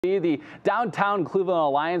The downtown Cleveland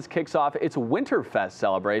Alliance kicks off its Winterfest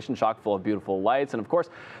celebration, chock full of beautiful lights. And of course,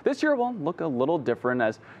 this year will look a little different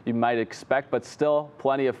as you might expect, but still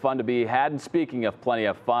plenty of fun to be had. And speaking of plenty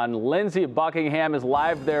of fun, Lindsay Buckingham is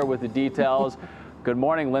live there with the details. Good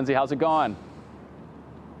morning, Lindsay. How's it going?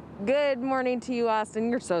 Good morning to you, Austin.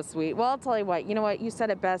 You're so sweet. Well, I'll tell you what, you said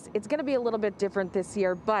it best. It's going to be a little bit different this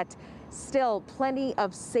year, but still plenty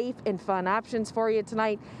of safe and fun options for you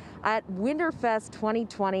tonight at Winterfest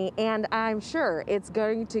 2020, and I'm sure it's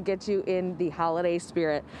going to get you in the holiday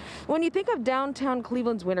spirit. When you think of downtown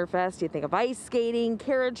Cleveland's Winterfest, you think of ice skating,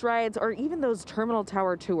 carriage rides, or even those terminal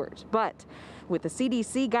tower tours. But with the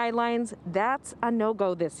CDC guidelines, that's a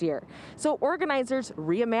no-go this year. So organizers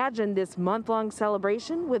reimagined this month-long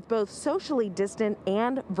celebration with both socially distant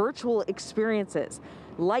and virtual experiences,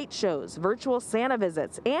 light shows, virtual Santa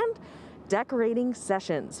visits, and decorating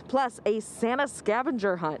sessions, plus a Santa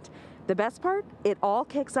scavenger hunt. The best part, it all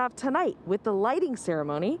kicks off tonight with the lighting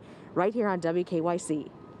ceremony right here on WKYC.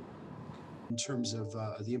 In terms of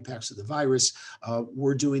the impacts of the virus,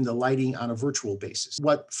 we're doing the lighting on a virtual basis.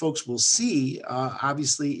 What folks will see,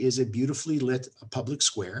 obviously, is a beautifully lit public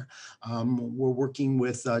square. We're working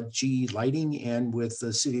with GE Lighting and with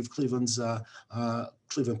the City of Cleveland's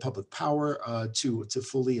Cleveland Public Power to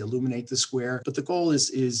fully illuminate the square. But the goal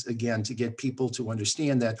is again, to get people to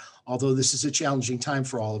understand that although this is a challenging time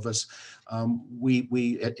for all of us,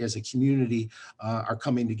 we as a community are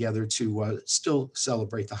coming together to still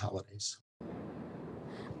celebrate the holidays.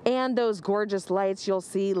 And those gorgeous lights you'll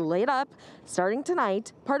see lit up starting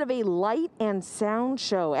tonight, part of a light and sound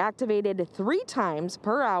show activated 3 times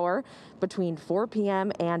per hour between 4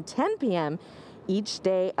 p.m. and 10 p.m. each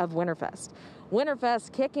day of Winterfest.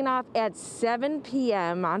 Winterfest kicking off at 7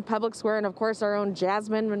 p.m. on Public Square, and of course our own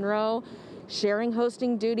Jasmine Monroe sharing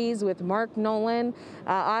hosting duties with Mark Nolan.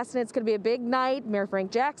 Austin, it's going to be a big night. Mayor Frank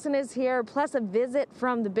Jackson is here, plus a visit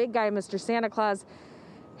from the big guy, Mr. Santa Claus.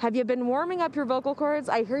 Have you been warming up your vocal cords?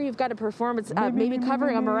 I hear you've got a performance, maybe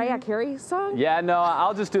covering a Mariah Carey song? Yeah, no,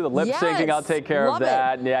 I'll just do the lip syncing. I'll take care of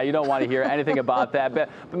that. Yeah, you don't want to hear anything about that. But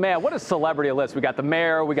man, what a celebrity list. We got the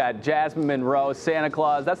mayor, we got Jasmine Monroe, Santa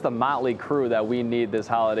Claus. That's the motley crew that we need this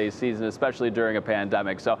holiday season, especially during a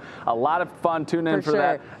pandemic. So a lot of fun. Tune in for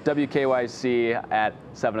that. WKYC at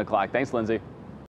 7 o'clock. Thanks, Lindsay.